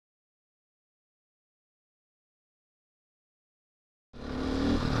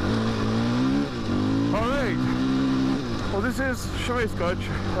This is Scotch.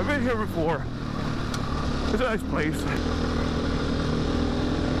 I've been here before. It's a nice place.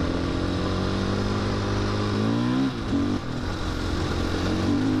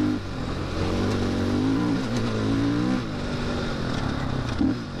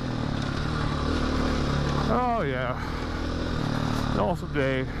 Oh yeah, an awesome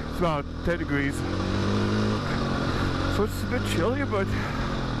day. It's about 10 degrees, so it's a bit chilly, but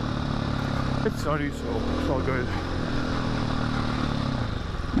it's sunny, so it's all good.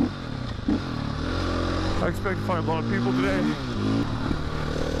 I expect to find a lot of people today.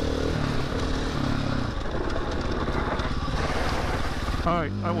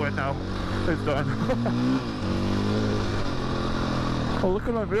 Alright, I went now. It's done. Oh, look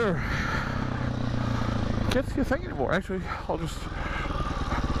at my mirror. Can't see a thing anymore. Actually, I'll just...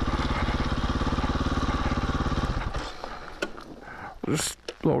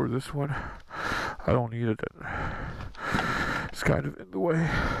 lower this one. I don't need it. It's kind of in the way.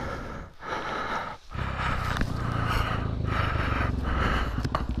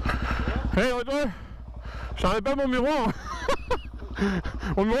 Hey, Audrey! J'enlève pas mon miroir!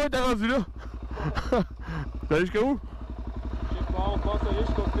 Mon miroir était rendu là! T'allais jusqu'à où? Je sais pas, on passe aller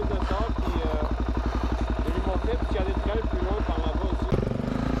jusqu'au fil de sable, puis je vais lui montrer, puis il y a des trails plus loin par là-bas aussi.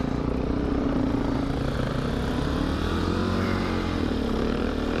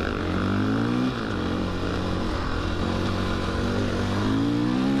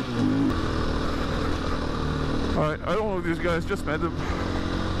 Alright, I don't know these guys, just met them.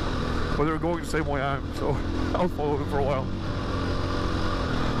 But they're going the same way I am, so I'll follow them for a while.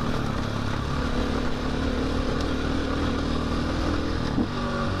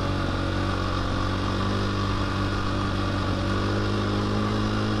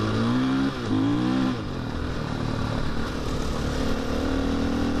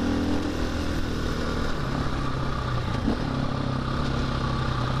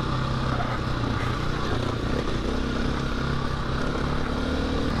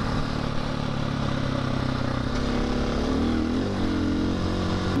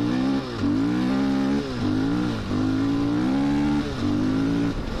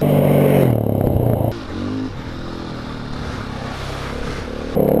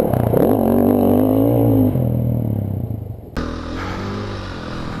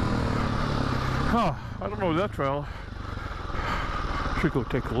 Huh, I don't know that trail. Should go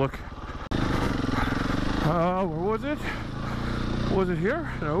take a look. Where was it? Was it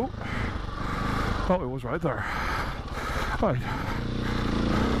here? No. Oh, it was right there. Right.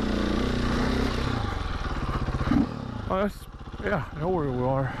 Oh, that's, yeah, I know where we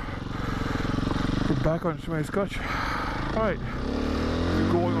are. We're back on Scotch. Alright.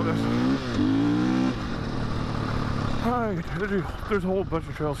 Keep going on this. Alright, there's a whole bunch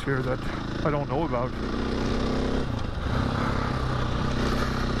of trails here that I don't know about.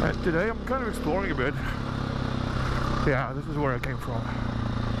 And today I'm kind of exploring a bit. Yeah, this is where I came from.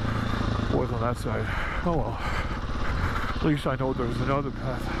 Was on that side. Oh well. At least I know there's another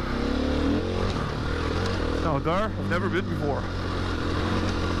path. Now there, I've never been before.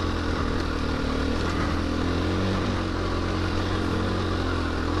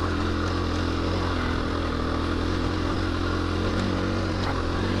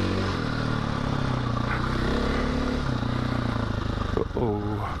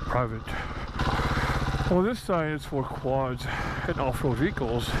 Private. Well, this sign is for quads and off-road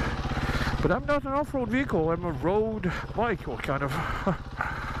vehicles, but I'm not an off-road vehicle. I'm a road bike, well, kind of.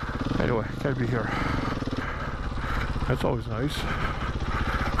 Anyway, can't be here. That's always nice.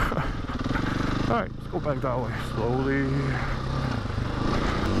 All right, let's go back that way slowly.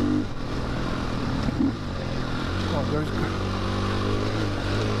 Oh, there's.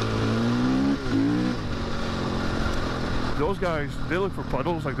 Those guys, they look for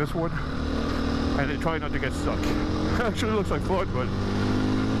puddles like this one, and they try not to get stuck. Actually looks like fun, but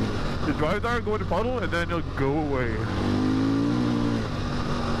they drive there, go in the puddle, and then they'll go away.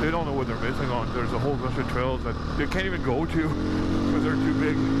 They don't know what they're missing on. There's a whole bunch of trails that they can't even go to because they're too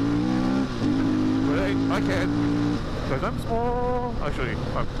big. But hey, I can, because I'm small. Actually,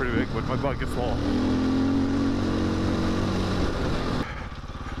 I'm pretty big, but my bike is small.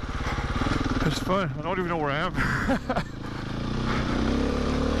 It's fun. I don't even know where I am.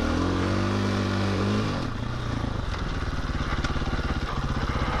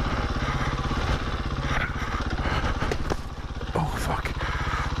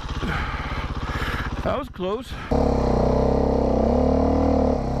 That was close.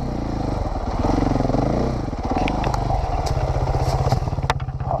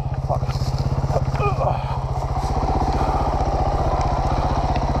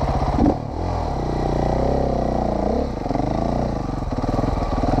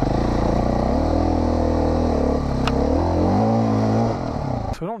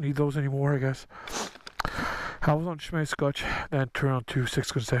 so I don't need those anymore, I guess. I was on Schmay Scotch, then turned on to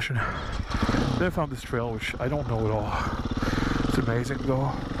 6th concession. Then I found this trail, which I don't know at all. It's amazing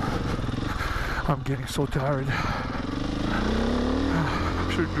though. I'm getting so tired.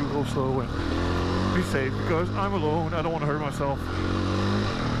 Should do go slow and be safe because I'm alone. I don't want to hurt myself.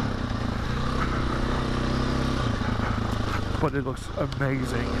 But it looks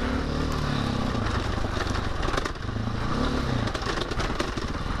amazing.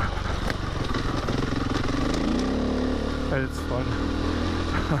 And it's fun.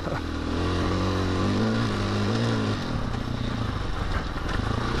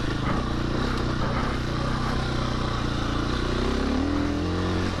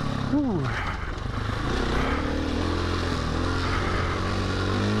 Ooh.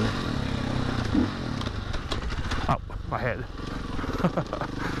 Oh, my head.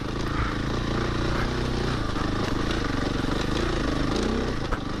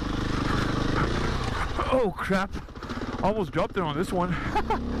 Oh crap. Almost dropped it on this one.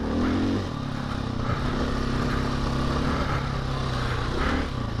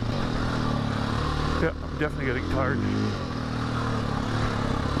 Yeah, I'm definitely getting tired.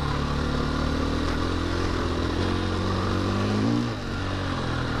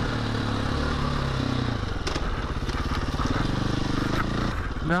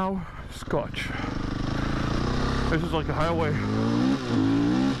 Now, Scotch. This is like a highway.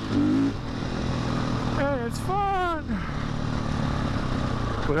 And it's fun!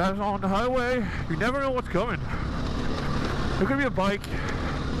 But as on the highway, you never know what's coming. There could be a bike.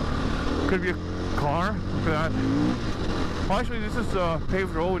 Could be a car. Look at that. Well, actually, this is a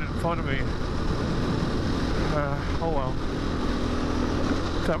paved road in front of me. Oh well.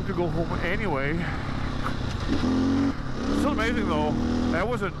 Time to go home anyway. Still amazing though. That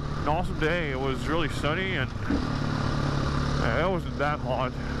was an awesome day. It was really sunny and it wasn't that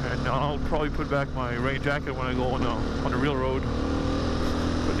hot. And I'll probably put back my rain jacket when I go on the real road.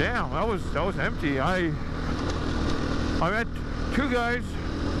 But damn, that was empty. I met two guys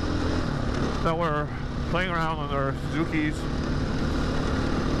that were playing around on their Suzukis,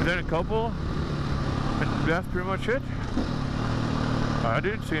 and then a couple, and that's pretty much it. I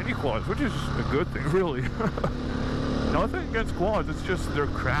didn't see any quads, which is a good thing, really. Nothing against quads, it's just their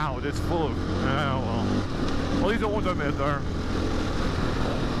crowd. It's full of, well, at least the ones I met are.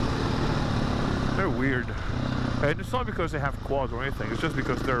 They're weird. And it's not because they have quads or anything, it's just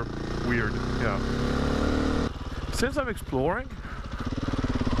because they're weird, yeah. Since I'm exploring,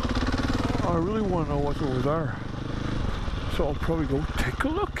 I really want to know what's over there. So I'll probably go take a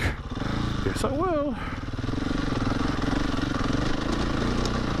look. Yes, I will.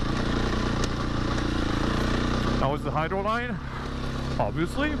 That was the hydro line,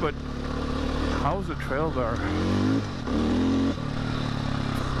 obviously, but how's the trail there?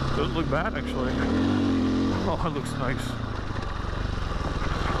 Doesn't look bad, actually. Oh, it looks nice.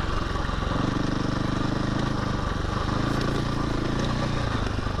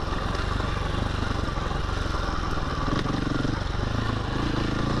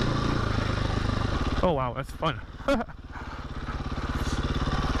 Oh wow, that's fun.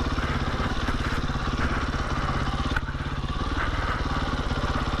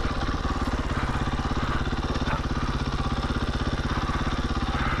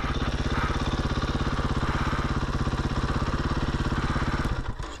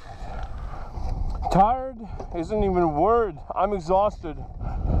 Tired isn't even a word. I'm exhausted.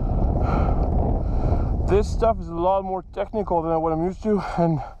 This stuff is a lot more technical than what I'm used to,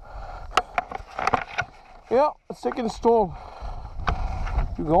 and yeah, it's taking its toll.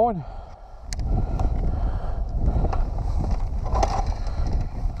 Keep going.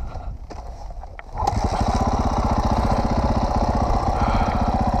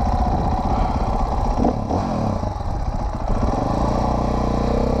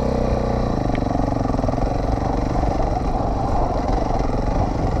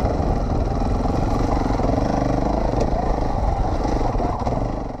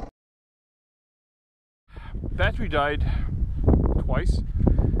 Battery died twice.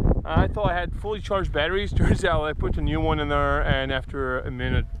 I thought I had fully charged batteries. Turns out I put a new one in there, and after a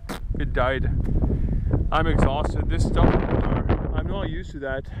minute it died. I'm exhausted. This stuff, I'm not used to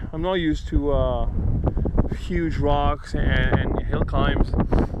that. I'm not used to huge rocks and hill climbs.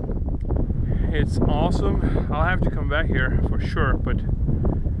 It's awesome. I'll have to come back here for sure, but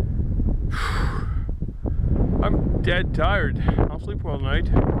I'm dead tired. I'll sleep all night.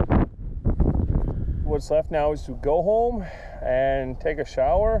 What's left now is to go home and take a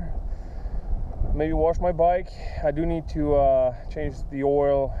shower, maybe wash my bike. I do need to change the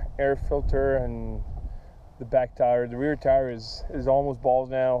oil, air filter, and the back tire. The rear tire is almost balls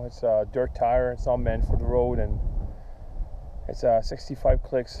now. It's a dirt tire. It's not meant for the road, and it's 65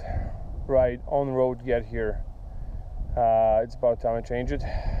 clicks ride on the road to get here. It's about time I change it.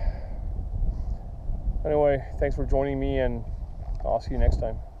 Anyway, thanks for joining me, and I'll see you next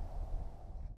time.